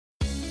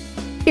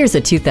Here's a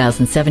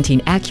 2017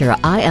 Acura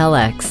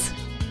ILX.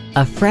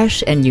 A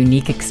fresh and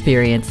unique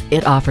experience,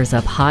 it offers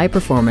up high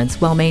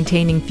performance while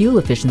maintaining fuel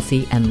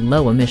efficiency and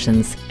low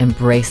emissions.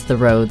 Embrace the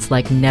roads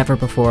like never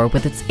before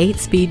with its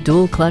 8-speed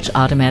dual-clutch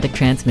automatic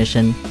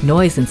transmission,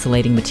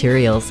 noise-insulating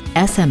materials,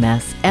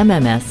 SMS,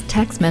 MMS,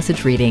 text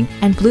message reading,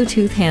 and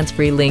Bluetooth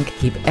hands-free link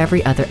keep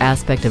every other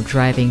aspect of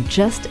driving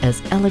just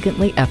as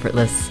elegantly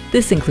effortless.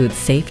 This includes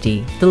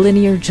safety. The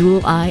linear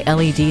jewel-eye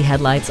LED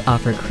headlights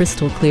offer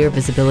crystal clear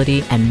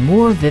visibility and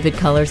more vivid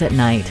colors at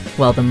night,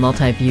 while the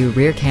multi-view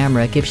rear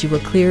camera gives you a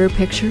clearer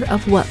picture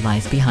of what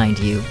lies behind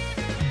you.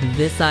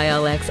 This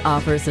ILX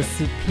offers a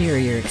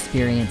superior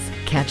experience.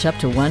 Catch up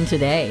to one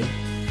today.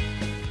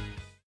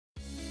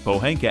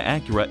 Pohanka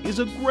Acura is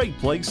a great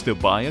place to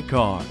buy a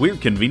car. We're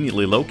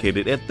conveniently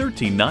located at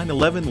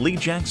 13911 Lee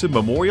Jackson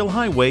Memorial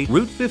Highway,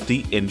 Route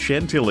 50 in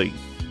Chantilly.